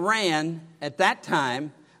 they ran at that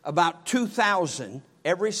time about 2,000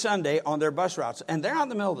 every Sunday on their bus routes. And they're out in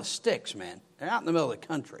the middle of the sticks, man. They're out in the middle of the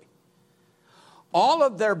country. All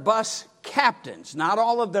of their bus captains, not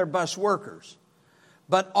all of their bus workers,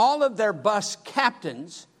 but all of their bus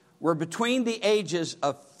captains were between the ages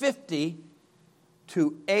of 50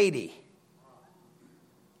 to 80.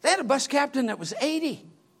 They had a bus captain that was 80.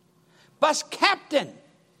 Bus captain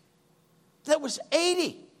that was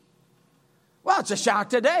 80. Well, it's a shock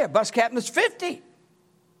today. A bus captain that's 50.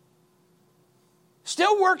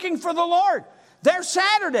 Still working for the Lord. Their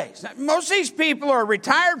Saturdays. Most of these people are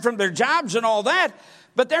retired from their jobs and all that,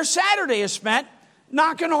 but their Saturday is spent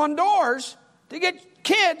knocking on doors to get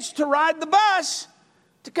kids to ride the bus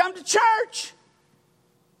to come to church.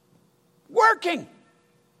 Working.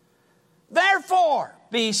 Therefore,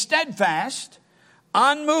 be steadfast,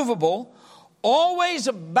 unmovable, always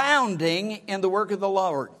abounding in the work of the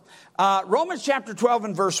Lord. Romans chapter 12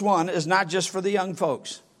 and verse 1 is not just for the young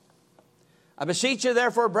folks. I beseech you,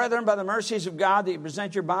 therefore, brethren, by the mercies of God, that you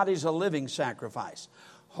present your bodies a living sacrifice,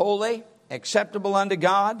 holy acceptable unto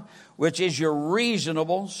God, which is your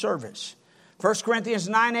reasonable service. 1 Corinthians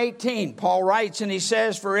 9:18, Paul writes and he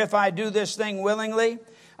says, for if I do this thing willingly,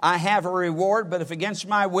 I have a reward, but if against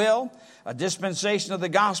my will, a dispensation of the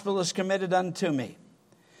gospel is committed unto me.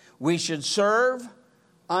 We should serve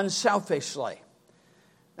unselfishly.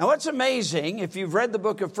 Now what's amazing, if you've read the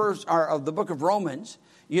book of Romans,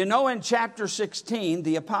 you know in chapter 16,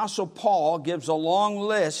 the Apostle Paul gives a long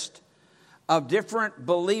list of different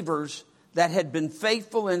believers that had been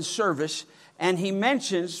faithful in service, and he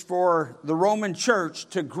mentions for the Roman church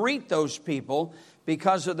to greet those people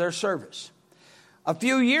because of their service. A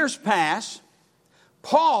few years pass.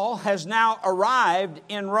 Paul has now arrived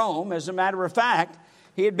in Rome. As a matter of fact,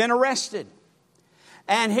 he had been arrested.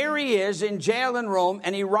 And here he is in jail in Rome,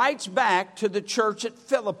 and he writes back to the church at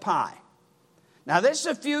Philippi. Now, this is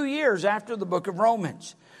a few years after the book of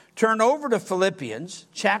Romans. Turn over to Philippians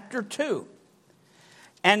chapter 2.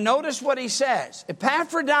 And notice what he says.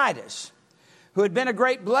 Epaphroditus, who had been a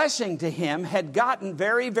great blessing to him, had gotten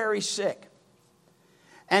very, very sick.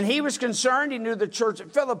 And he was concerned. He knew the church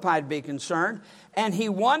at Philippi would be concerned. And he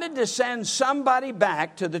wanted to send somebody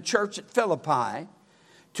back to the church at Philippi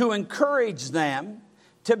to encourage them,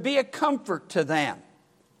 to be a comfort to them.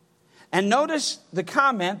 And notice the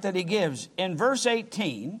comment that he gives in verse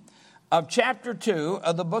 18 of chapter 2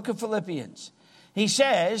 of the book of Philippians. He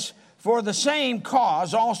says, for the same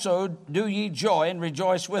cause also do ye joy and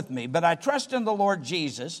rejoice with me. But I trust in the Lord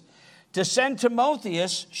Jesus to send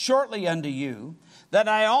Timotheus shortly unto you, that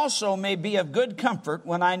I also may be of good comfort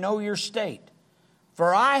when I know your state.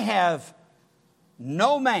 For I have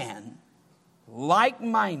no man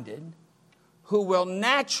like-minded who will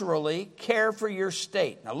naturally care for your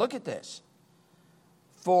state. Now look at this.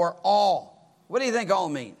 For all. What do you think all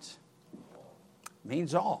means? It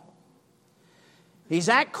means all. He's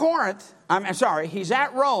at Corinth. He's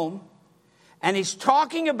at Rome. And he's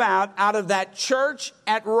talking about out of that church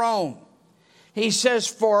at Rome. He says,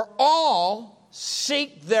 for all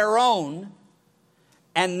seek their own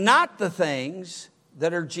and not the things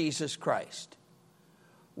that are Jesus Christ.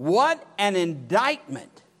 What an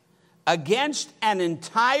indictment against an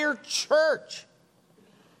entire church.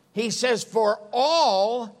 He says, for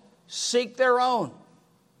all seek their own.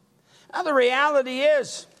 Now, the reality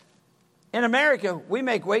is, in America, we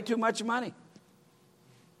make way too much money.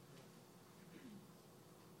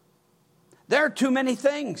 There are too many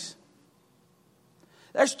things.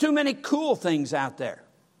 There's too many cool things out there.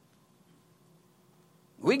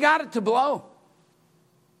 We got it to blow.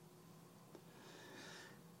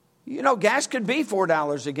 You know, gas could be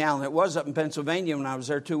 $4 a gallon. It was up in Pennsylvania when I was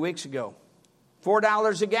there 2 weeks ago.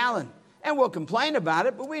 $4 a gallon. And we'll complain about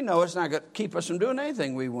it, but we know it's not going to keep us from doing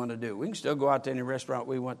anything we want to do. We can still go out to any restaurant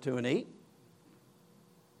we want to and eat.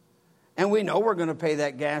 And we know we're going to pay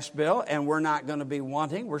that gas bill, and we're not going to be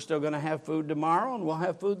wanting. We're still going to have food tomorrow, and we'll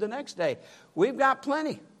have food the next day. We've got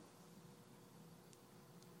plenty.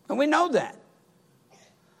 And we know that.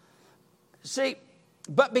 See,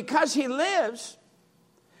 but because he lives,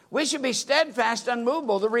 we should be steadfast,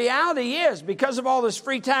 unmovable. The reality is, because of all this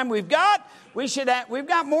free time we've got, we've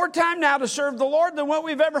got more time now to serve the Lord than what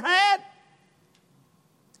we've ever had.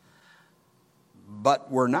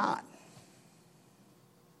 But we're not.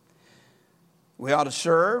 We ought to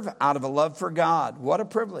serve out of a love for God. What a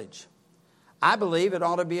privilege. I believe it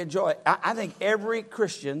ought to be a joy. I think every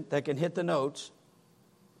Christian that can hit the notes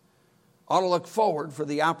ought to look forward for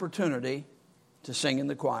the opportunity to sing in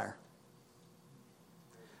the choir.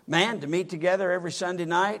 Man, to meet together every Sunday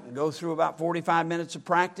night and go through about 45 minutes of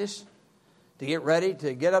practice to get ready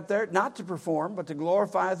to get up there, not to perform, but to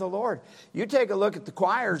glorify the Lord. You take a look at the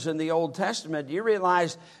choirs in the Old Testament, you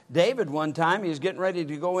realize David one time, he was getting ready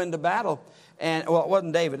to go into battle. And, well, it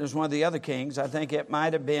wasn't David, it was one of the other kings. I think it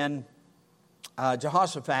might have been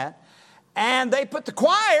Jehoshaphat. And they put the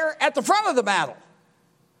choir at the front of the battle.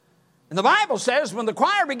 And the Bible says when the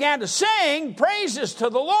choir began to sing praises to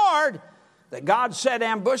the Lord, that God set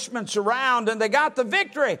ambushments around and they got the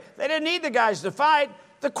victory. They didn't need the guys to fight.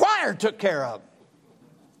 The choir took care of.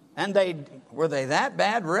 And were they that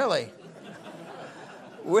bad, really?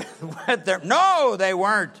 No, they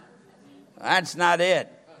weren't. That's not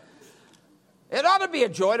it. It ought to be a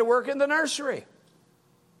joy to work in the nursery.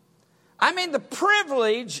 I mean, the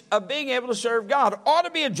privilege of being able to serve God ought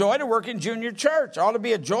to be a joy to work in junior church. Ought to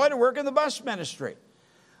be a joy to work in the bus ministry.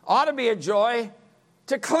 Ought to be a joy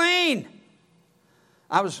to clean.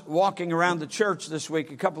 I was walking around the church this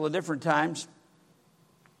week a couple of different times,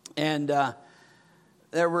 and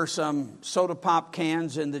there were some soda pop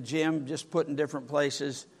cans in the gym just put in different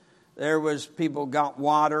places. There was people got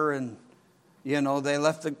water, and, you know, they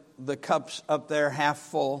left the cups up there half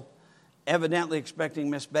full. evidently expecting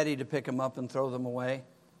Miss Betty to pick them up and throw them away.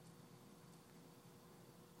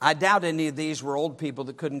 I doubt any of these were old people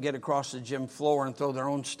that couldn't get across the gym floor and throw their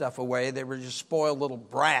own stuff away. They were just spoiled little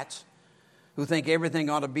brats who think everything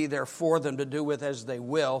ought to be there for them to do with as they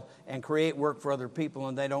will and create work for other people,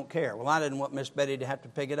 and they don't care. Well, I didn't want Miss Betty to have to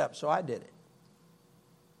pick it up, so I did it.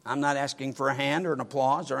 I'm not asking for a hand or an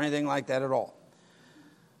applause or anything like that at all.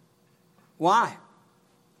 Why?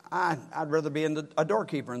 I'd rather be a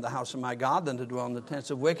doorkeeper in the house of my God than to dwell in the tents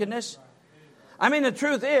of wickedness. I mean, the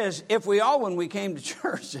truth is, if we all, when we came to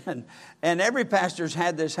church, and every pastor's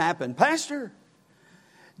had this happen, Pastor,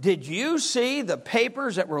 did you see the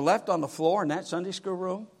papers that were left on the floor in that Sunday school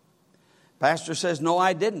room? Pastor says, no,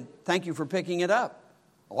 I didn't. Thank you for picking it up.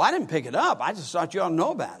 Well, I didn't pick it up. I just thought you ought to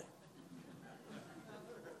know about it.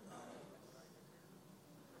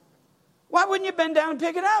 Why wouldn't you bend down and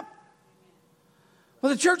pick it up?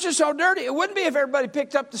 Well, the church is so dirty. It wouldn't be if everybody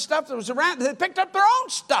picked up the stuff that was around. They picked up their own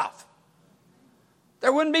stuff.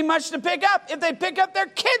 There wouldn't be much to pick up if they pick up their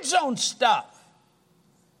kids' own stuff.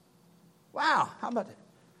 Wow, how about that?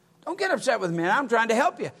 Don't get upset with me. I'm trying to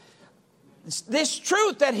help you. This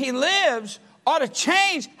truth that he lives ought to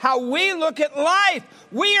change how we look at life.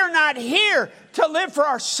 We are not here to live for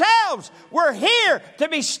ourselves. We're here to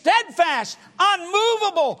be steadfast,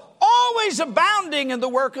 unmovable, always abounding in the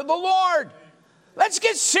work of the Lord. Let's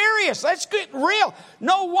get serious. Let's get real.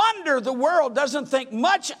 No wonder the world doesn't think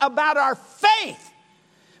much about our faith,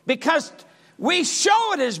 because we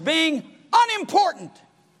show it as being unimportant.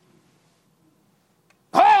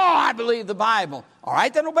 Oh, I believe the Bible. All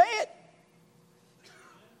right, then obey it.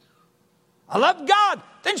 I love God.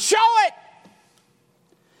 Then show it.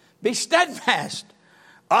 Be steadfast,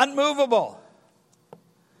 unmovable.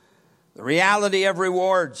 The reality of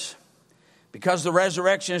rewards. Because the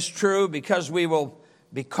resurrection is true, because we will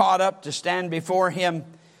be caught up to stand before him,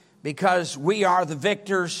 because we are the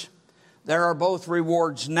victors, there are both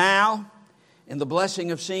rewards now in the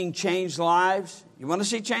blessing of seeing changed lives. You want to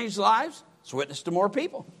see changed lives? Let's witness to more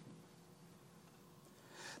people.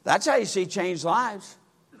 That's how you see changed lives.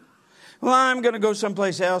 Well, I'm going to go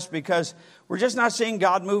someplace else because we're just not seeing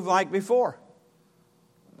God move like before.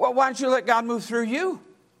 Well, why don't you let God move through you?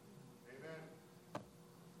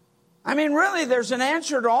 I mean, really, there's an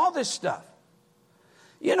answer to all this stuff.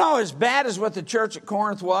 You know, as bad as what the church at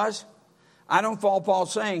Corinth was, I don't fault Paul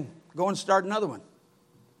saying, go and start another one.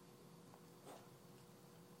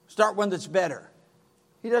 Start one that's better.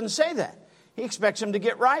 He doesn't say that. He expects them to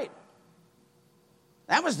get right.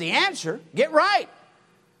 That was the answer. Get right.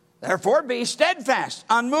 Therefore, be steadfast,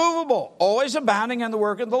 unmovable, always abounding in the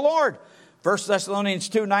work of the Lord. 1 Thessalonians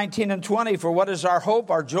 2:19 and 20, for what is our hope,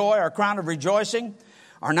 our joy, our crown of rejoicing?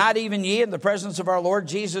 Are not even ye in the presence of our Lord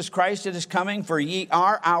Jesus Christ at his coming? For ye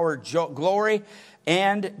are our glory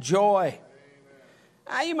and joy.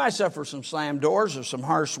 Now, you might suffer some slammed doors or some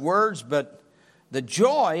harsh words, but the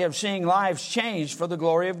joy of seeing lives changed for the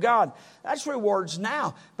glory of God. That's rewards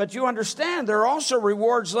now. But you understand there are also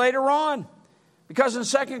rewards later on. Because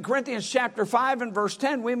in 2 Corinthians chapter 5 and verse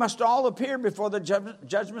 10, we must all appear before the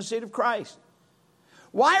judgment seat of Christ.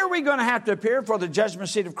 Why are we going to have to appear before the judgment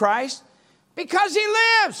seat of Christ? Because he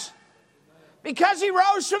lives. Because he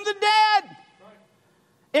rose from the dead.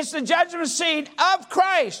 It's the judgment seat of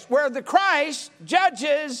Christ, where the Christ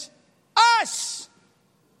judges us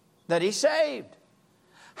that he saved.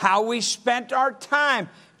 How we spent our time.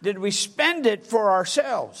 Did we spend it for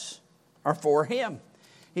ourselves or for him?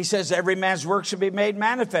 He says, every man's work shall be made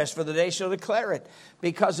manifest, for the day shall declare it,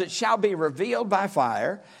 because it shall be revealed by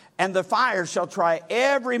fire, and the fire shall try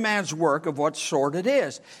every man's work of what sort it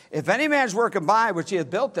is. If any man's work abide, which he hath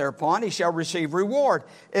built thereupon, he shall receive reward.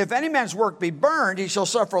 If any man's work be burned, he shall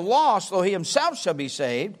suffer loss, though he himself shall be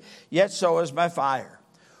saved, yet so as by fire.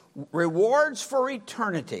 Rewards for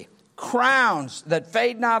eternity, crowns that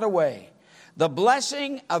fade not away, the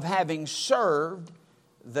blessing of having served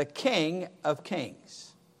the King of Kings.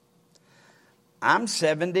 I'm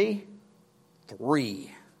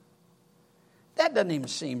 73. That doesn't even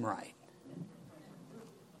seem right.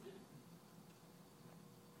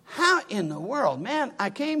 How in the world? Man, I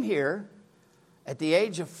came here at the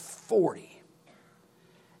age of 40.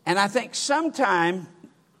 And I think sometime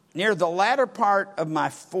near the latter part of my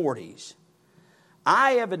 40s,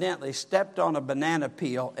 I evidently stepped on a banana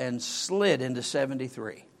peel and slid into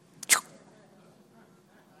 73.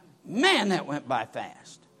 Man, that went by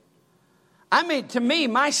fast. I mean, to me,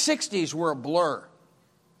 my 60s were a blur.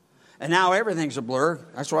 And now everything's a blur.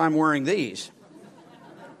 That's why I'm wearing these.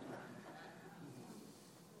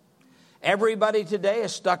 Everybody today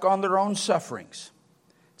is stuck on their own sufferings.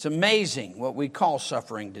 It's amazing what we call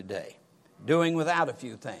suffering today. Doing without a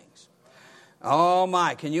few things. Oh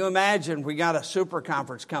my, can you imagine we got a super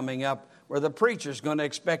conference coming up where the preacher's going to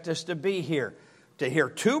expect us to be here to hear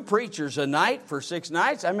 2 preachers a night for 6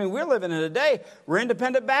 nights? I mean, we're living in a day where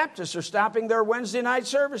independent Baptists are stopping their Wednesday night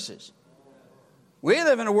services. We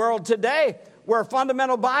live in a world today where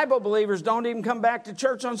fundamental Bible believers don't even come back to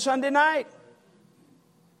church on Sunday night.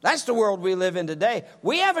 That's the world we live in today.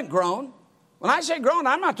 We haven't grown. When I say grown,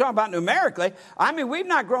 I'm not talking about numerically. I mean, we've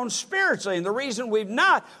not grown spiritually. And the reason we've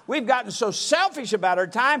gotten so selfish about our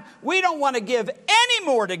time, we don't want to give any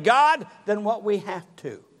more to God than what we have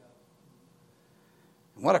to.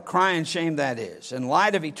 And what a crying shame that is. In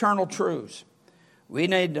light of eternal truths, we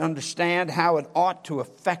need to understand how it ought to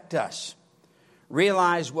affect us.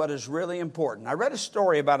 Realize what is really important. I read a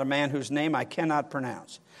story about a man whose name I cannot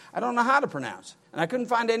pronounce. I don't know how to pronounce it, and I couldn't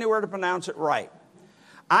find anywhere to pronounce it right.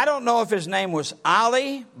 I don't know if his name was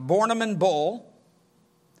Ali Bornemann Bull.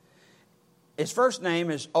 His first name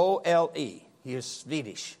is O-L-E. He is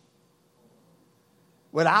Swedish.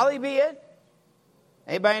 Would Ali be it?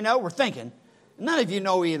 Anybody know? We're thinking. None of you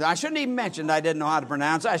know either. I shouldn't even mention I didn't know how to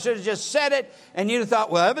pronounce it. I should have just said it, and you'd have thought,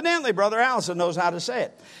 well, evidently Brother Allison knows how to say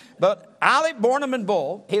it. But Ali Bornemann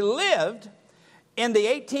Bull, he lived in the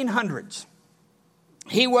 1800s.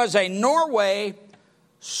 He was a Norway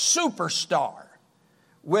superstar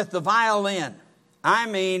with the violin. I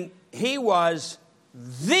mean, he was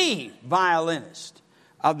the violinist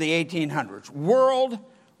of the 1800s,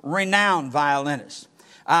 world-renowned violinist.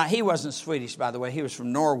 He wasn't Swedish, by the way. He was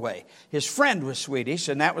from Norway. His friend was Swedish,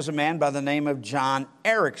 and that was a man by the name of John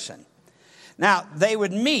Ericsson. Now, they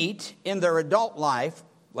would meet in their adult life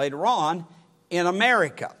later on in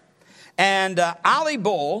America. And Ali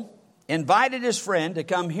Bull invited his friend to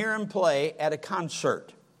come hear him play at a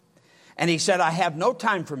concert. And he said, I have no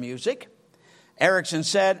time for music. Ericsson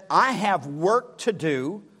said, I have work to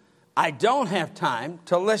do. I don't have time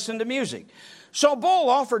to listen to music. So Bull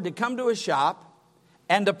offered to come to his shop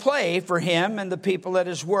and to play for him and the people at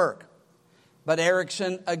his work. But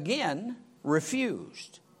Ericsson again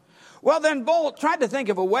refused. Well, then Bull tried to think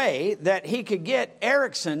of a way that he could get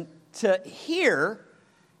Ericsson to hear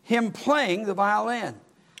him playing the violin.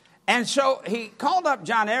 And so he called up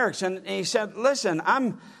John Ericsson and he said, listen,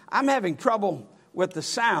 I'm having trouble with the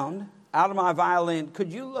sound out of my violin.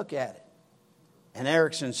 Could you look at it? And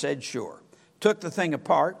Ericsson said, sure. Took the thing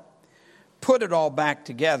apart, put it all back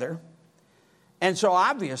together. And so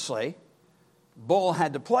obviously, Bull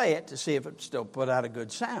had to play it to see if it still put out a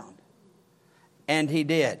good sound. And he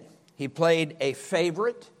did. He played a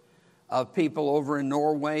favorite of people over in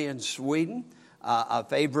Norway and Sweden, a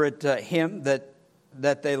favorite hymn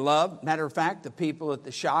that they loved. Matter of fact, the people at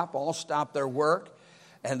the shop all stopped their work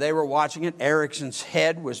and they were watching it. Ericsson's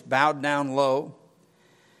head was bowed down low.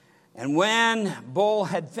 And when Bull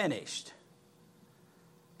had finished,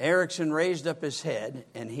 Ericsson raised up his head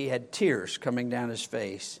and he had tears coming down his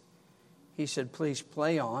face. He said, please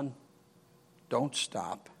play on. Don't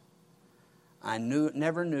stop. I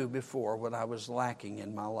never knew before what I was lacking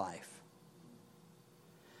in my life.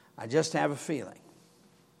 I just have a feeling,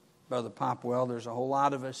 Brother Popwell, there's a whole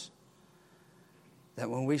lot of us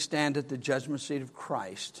that when we stand at the judgment seat of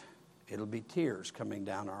Christ, it'll be tears coming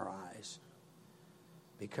down our eyes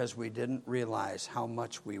because we didn't realize how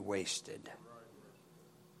much we wasted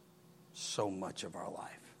so much of our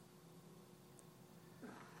life.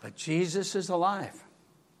 But Jesus is alive.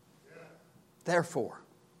 Therefore,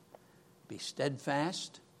 be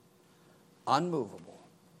steadfast, unmovable,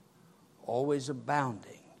 always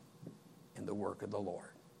abounding in the work of the Lord.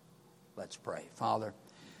 Let's pray. Father,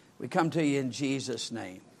 we come to you in Jesus'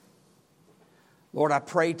 name. Lord, I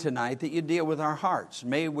pray tonight that you deal with our hearts.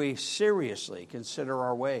 May we seriously consider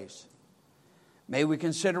our ways. May we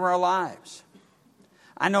consider our lives.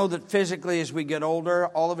 I know that physically as we get older,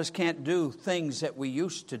 all of us can't do things that we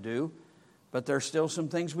used to do, but there's still some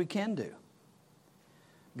things we can do.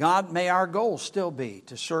 God, may our goal still be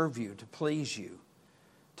to serve you, to please you,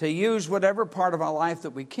 to use whatever part of our life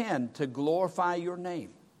that we can to glorify your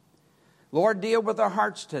name. Lord, deal with our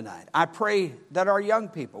hearts tonight. I pray that our young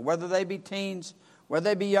people, whether they be teens, whether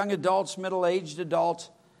they be young adults, middle-aged adults,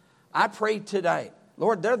 I pray tonight,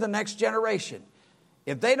 Lord, they're the next generation.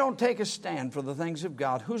 If they don't take a stand for the things of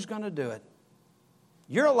God, who's going to do it?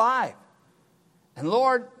 You're alive. And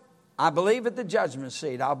Lord, I believe at the judgment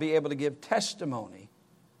seat I'll be able to give testimony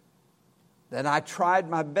that I tried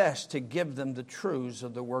my best to give them the truths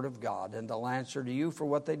of the Word of God, and they'll answer to you for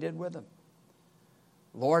what they did with them.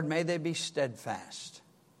 Lord, may they be steadfast,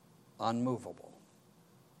 unmovable,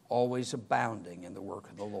 always abounding in the work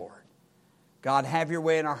of the Lord. God, have your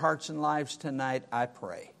way in our hearts and lives tonight, I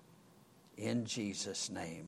pray. In Jesus' name.